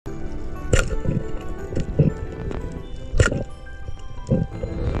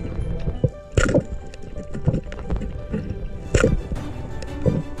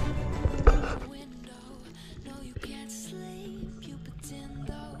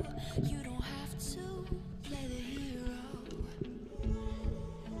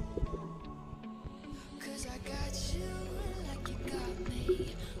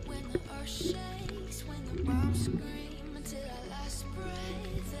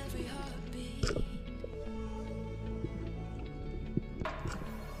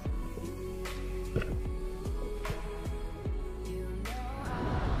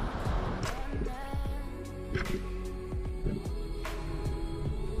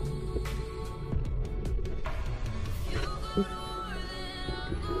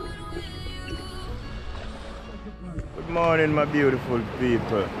morning, my beautiful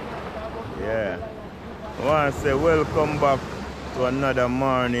people. Yeah, I want to say welcome back to another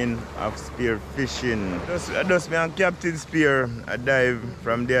morning of spear fishing. Just me and Captain Spear. I dive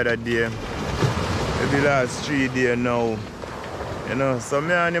from the other day. The last 3 days now. You know, so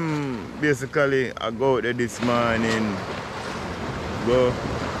me and him basically I go out there this morning. Go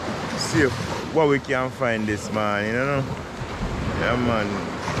see what we can find this morning, you know. Yeah man.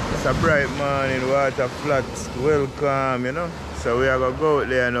 It's a bright morning, water flat, well calm, you know. So we are gonna go out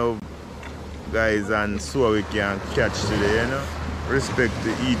there now, guys, and see what we can catch today, you know. Respect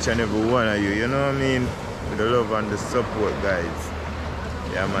to each and every one of you, you know what I mean? With the love and the support, guys.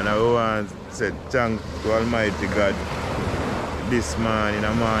 Yeah man, I want to say thank to Almighty God this morning,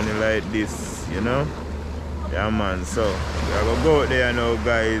 a morning like this, you know. Yeah man, so we are gonna go out there now,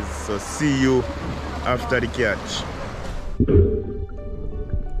 guys. So see you after the catch.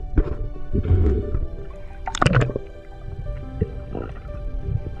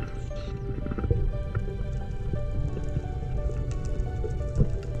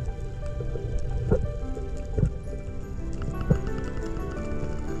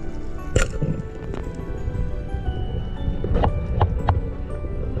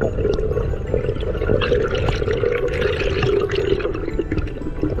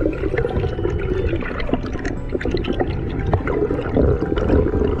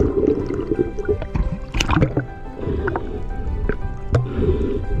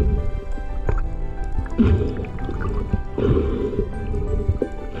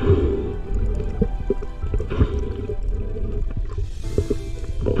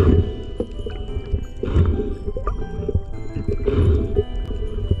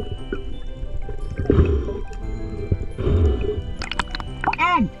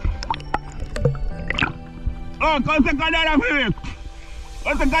 Kau tekan dalam film.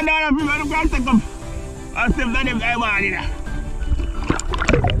 Kau tekan dalam film baru kau tekan. Asal tadi saya mari dah.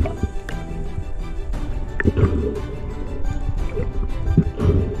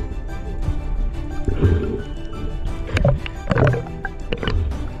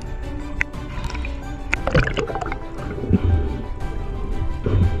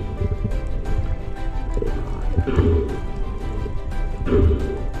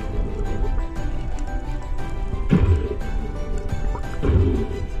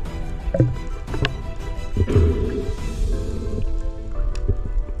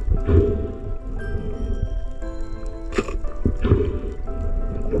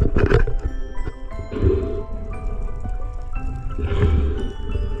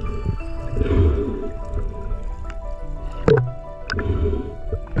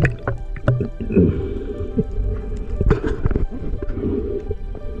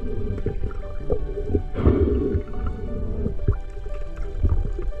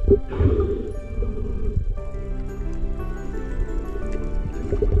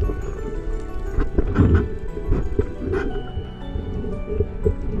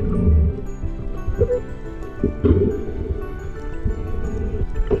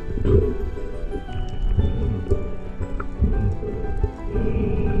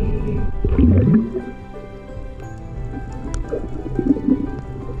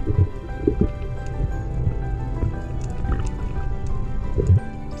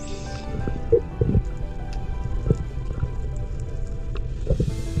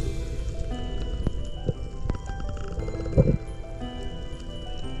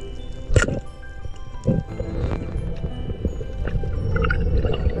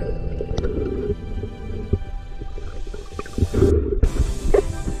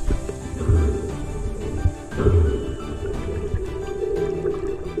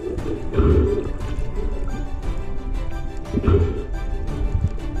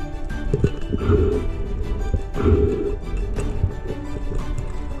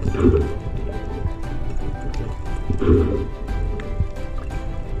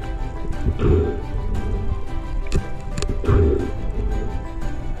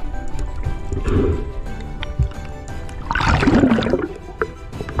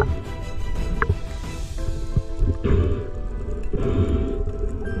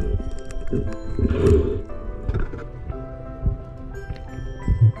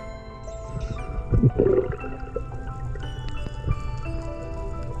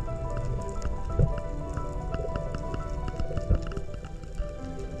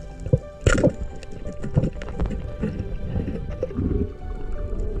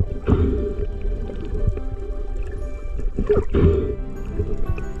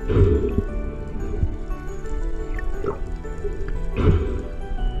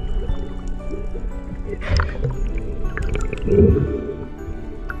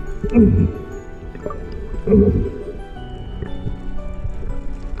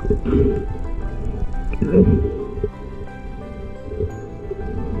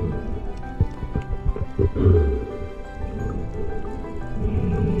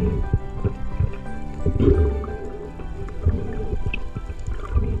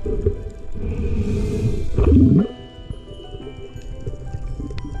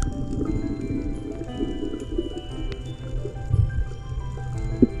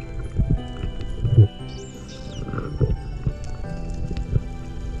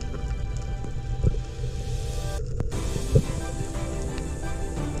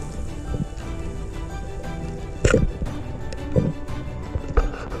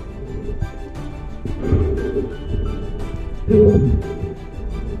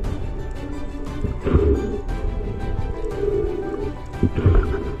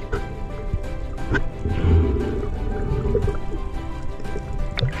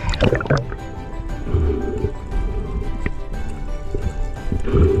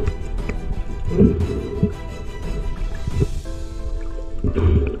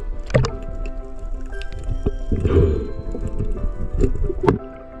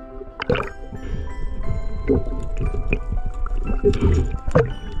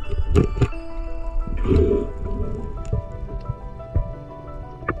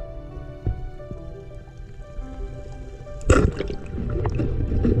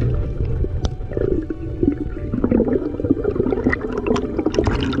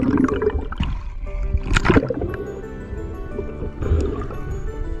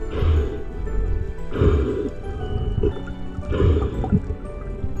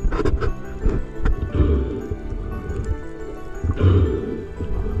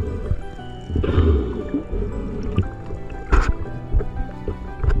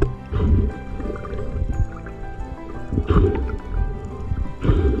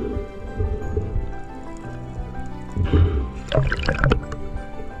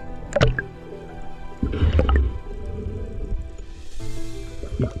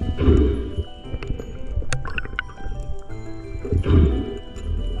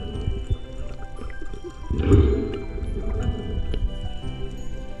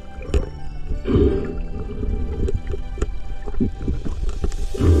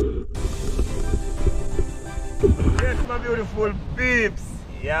 Beautiful peeps,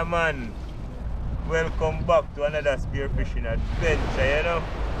 yeah man, welcome back to another spearfishing adventure, you know.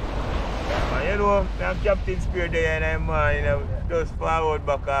 Yeah, man, you know, I'm Captain Spear there and man, you know, just forward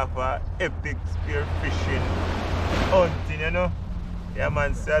back off a epic spearfishing hunting, you know. Yeah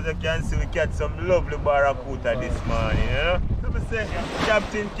man, so as you can see we catch some lovely barracuda this morning, you know. So we say,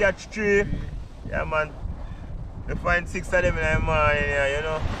 Captain catch 3, yeah man, we find 6 of them in the morning, yeah, you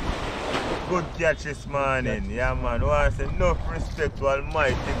know. Good catch this morning, yeah man. We want to say enough respect to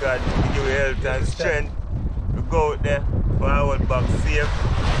Almighty God to give you health and strength. We go out there, forward back safe.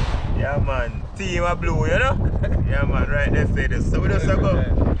 Yeah man, team of blue, you know? Yeah man, right there say this. So we just go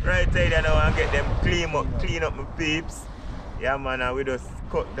right there now and get them clean up my peeps. Yeah man, and we just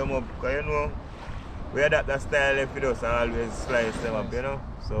cut them up because you know, we adapt that style if we just always slice them up, you know?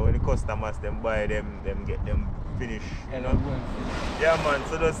 So when the customers them buy them get them finish, you know. Yeah man,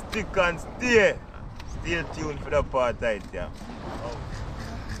 so just stick and stay. Still tuned for the part right, yeah.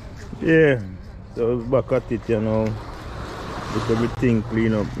 Yeah, so back at it, you know. Get everything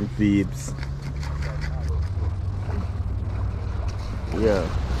clean up in peeps. Yeah.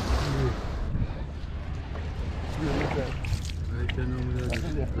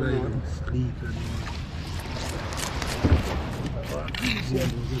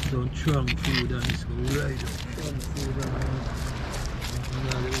 Don't trunk food and it's going to ride up. Trunk food and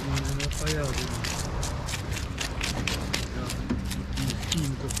fire.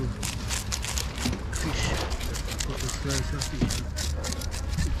 Steam couple fish, couple slice of fish,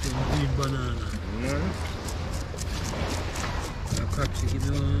 some green banana. The capsicum,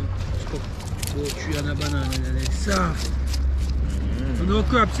 you know, go 3 and a banana and they're soft. You know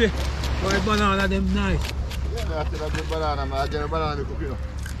crabs, eh? Why banana them nice? I still have the banana, I get a banana cook, you know.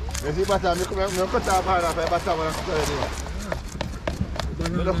 You see butter, I cut off hard off the butter when I cook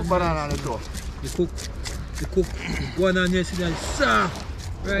it. You don't put banana on the top. You cook one on yesterday, soft.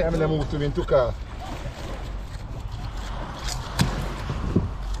 Right. I'm going to move to me in 2 cars.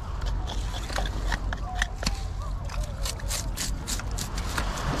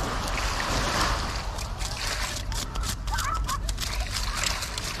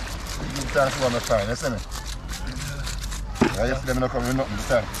 Thanks for my fine, isn't it? I just let me not come with nothing this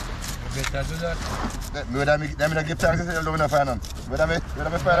time. You better do that. Let me give thanks, I don't find none. Let me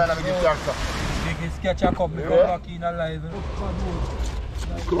find and give thanks. Biggest catch a cup, we come back in alive.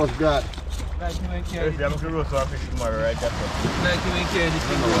 Cross God. Like you ain't care. I'm going to roast our fish tomorrow, right? That's what. Like you ain't care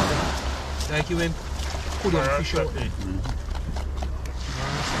anything. Like you ain't put on fish out.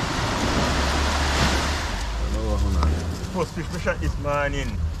 first fish we shot this morning.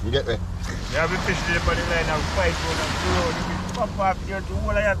 You get me? You have a fish there on the line and fight for the floor. You can pop off here to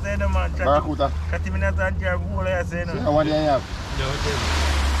all of your say no man. Barracuda. 30 minutes and here all of your say no. See how one you have?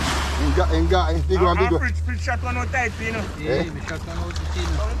 Yeah, In got big one, big one. Fish shot one out tight, you know. yeah, me shot one out the team.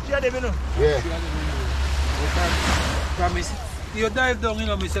 Share them, you know. Yeah. Promise. You dive down, you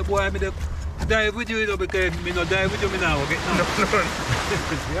know, me say, boy, me dey dive with you, you know, because me no dive with you, me now, okay?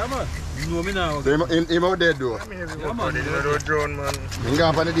 Yeah, man. You know me now, okay? So him out there though. Yeah, man. You drone, man. He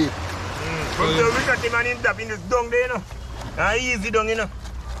got up on the deep. From the we shot him and him tap in this dung there, you know. Easy dung, you know.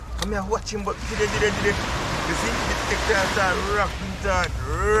 I'm here watching, but today. You see, the car start rock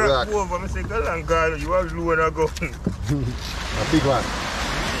over. I say, go on, girl, you are low and a gun. A big one.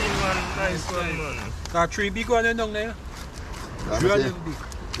 Nice one, man. Got 3 big ones down there.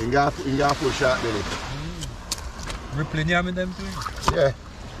 He got a full shot belly. Rippling yam in them too. Yeah.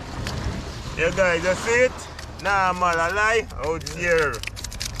 Yeah, guys, you see it? Nah, man, I lie. Out here.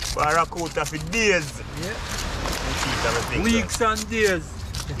 Barracuda for days. Yeah. Weeks and days.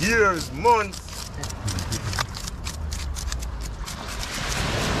 Years, months.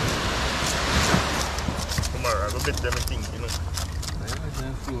 Tomorrow, I go bet them a thing, you know.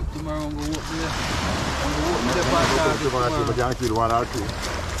 Tomorrow I'm going to walk me there. I'm going to walk me the pan target tomorrow. I'm going to kill 1 or 2.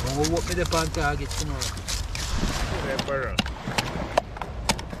 I'm going to walk me the pan target tomorrow.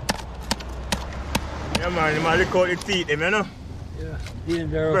 Yeah, man, you might look out the teeth, you know? Yeah,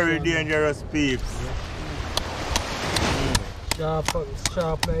 dangerous. Very dangerous peeps. Yeah.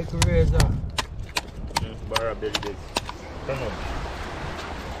 Sharp like a razor. Barra belly this. Come on.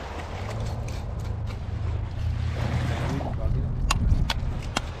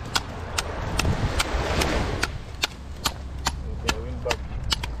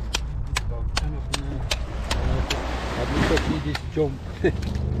 This jump.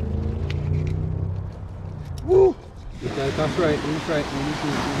 Woo! It's like a frightening.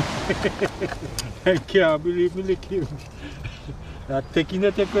 I can't believe me lick him. They're taking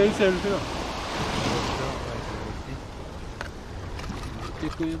the take for yourself, you know.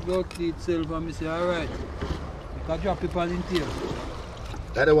 Take your blood itself and I say, alright. You can drop it on in tail.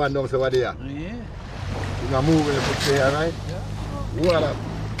 That's the one down over there. Yeah. You're not moving the foot there, right? Yeah. What up?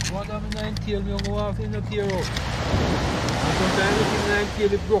 What am I in tail? I'm going to have to tear out. Sometimes I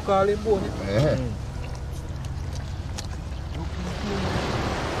think it broke all in bone. Yeah.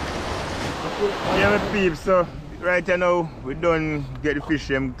 Yeah, my peeps, so right now we done get the fish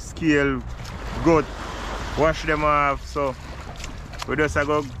them scale good, wash them off, so we just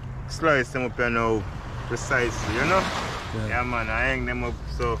go slice them up here now precisely, you know? Yeah man, I hang them up,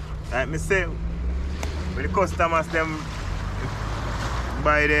 so like me say, when the customers them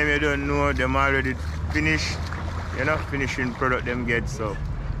buy them, you don't know them already finished. You know, finishing product them get, so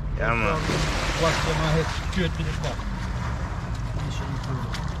yeah man. Wash them and head straight to the back. Finishing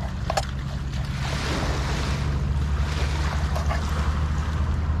product.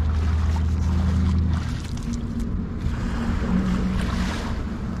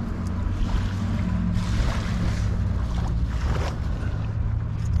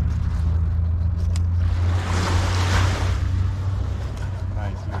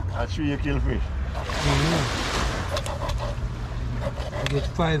 Nice, I'll show you kill fish. I get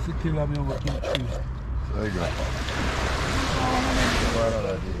 5 for kill and I'm going to kill 3. There you go.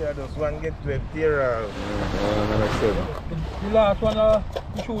 Yeah, just one get to a tear. The last one I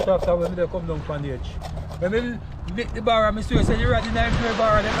shoot after when they come down from the edge. When I lick the bar, I say the rod in the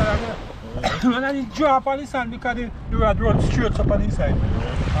bar, and I drop on the sand because the rod runs straight up on the inside.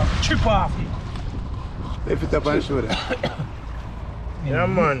 I chip off it. They fit up on the shoulder. Yeah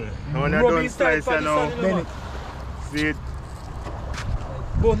man, I want to do slice now. See it?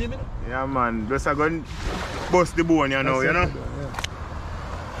 Bone him, yeah man, just a gun bust the bone, you know, yeah.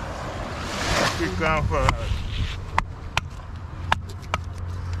 Quick and fast.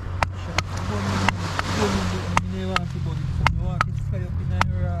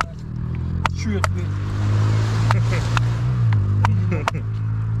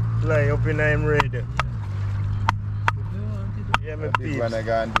 Fly up in I'm red. Yeah, my big one I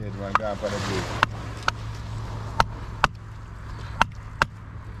got dead, one gone for the big.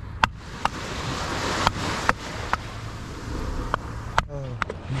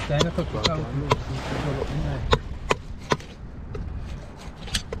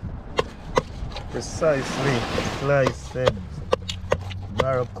 Precisely, like said,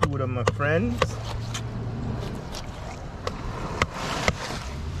 Barracuda, my friends.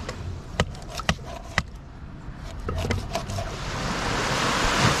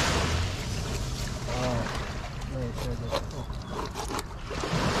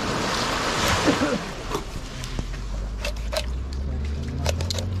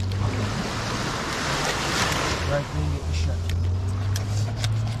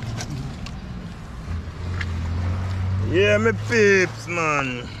 me peeps,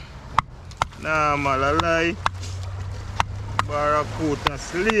 man. Nah, man, I lie. Barracuda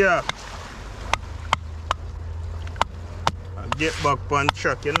slayer. I get back on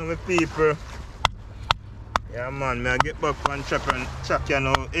track, you know me people. Yeah man, I get back on track, you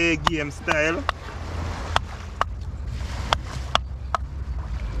know, A-game style.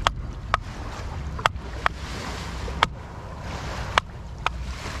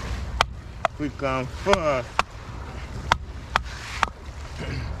 Quick and fast.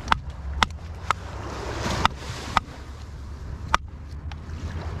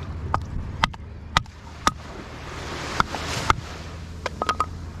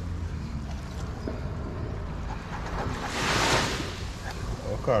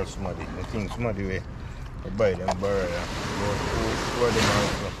 Call somebody, I think somebody way I buy them barrel, for them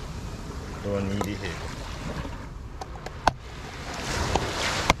also. Don't need the head.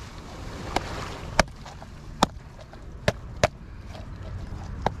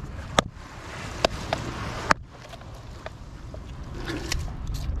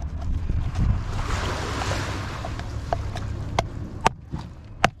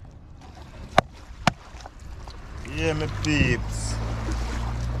 Yeah, my peeps.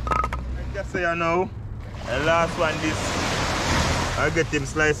 Just so you know, the last one this, I get him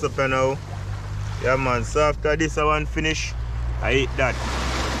sliced up you know. Yeah man, so after this I want finish, I eat that.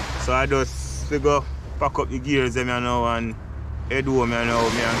 So I just figure pack up the gears them you know and head home you know,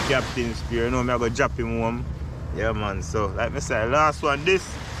 me and Captain Spear, you know, me I go drop him home. Yeah man, so like me say, the last one this.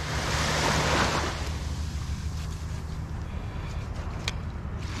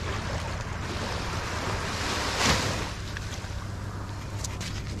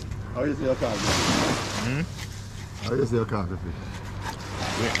 How you see your car? How you see your car, fish?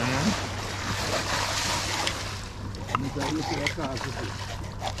 Wait, man. How you see your car, fish?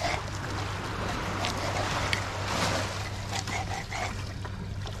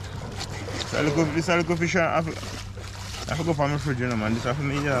 This a little fish, I have to go for my fridge, you know, man. This is for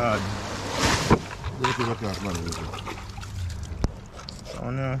me yard. Look at your car, man. I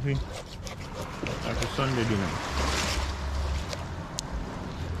want to see. That's a Sunday dinner.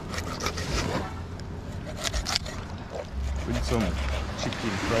 With some chicken,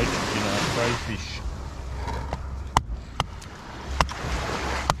 fried chicken and fried fish.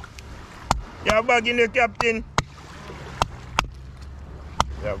 You have a bag in the Captain?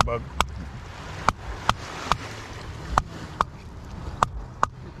 You have a bag?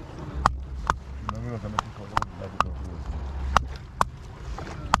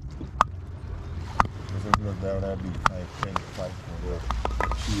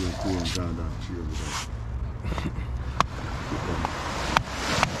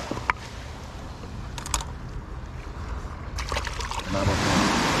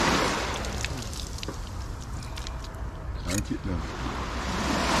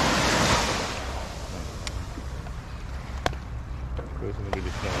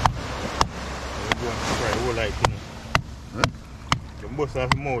 Bust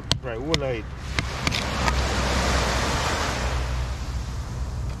off your mouth, right, whole light.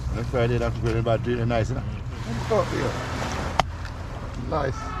 Next Friday, that's going to be really nice, huh?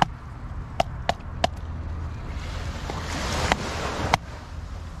 Nice.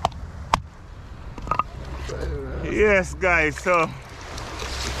 Yes, guys, so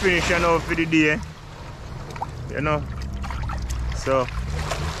finishing out for the day, you know. So,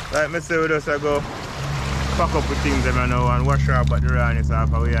 like me say, we just go pack up with things them now and wash our battery on this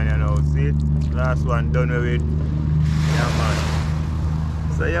half away and you know, see? Last one done with it. Yeah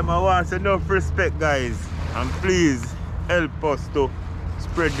man. So yeah man, want enough respect guys. And please help us to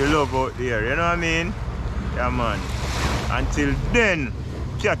spread the love out there, you know what I mean? Yeah man. Until then,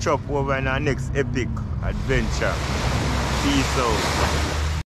 catch up over in our next epic adventure. Peace out.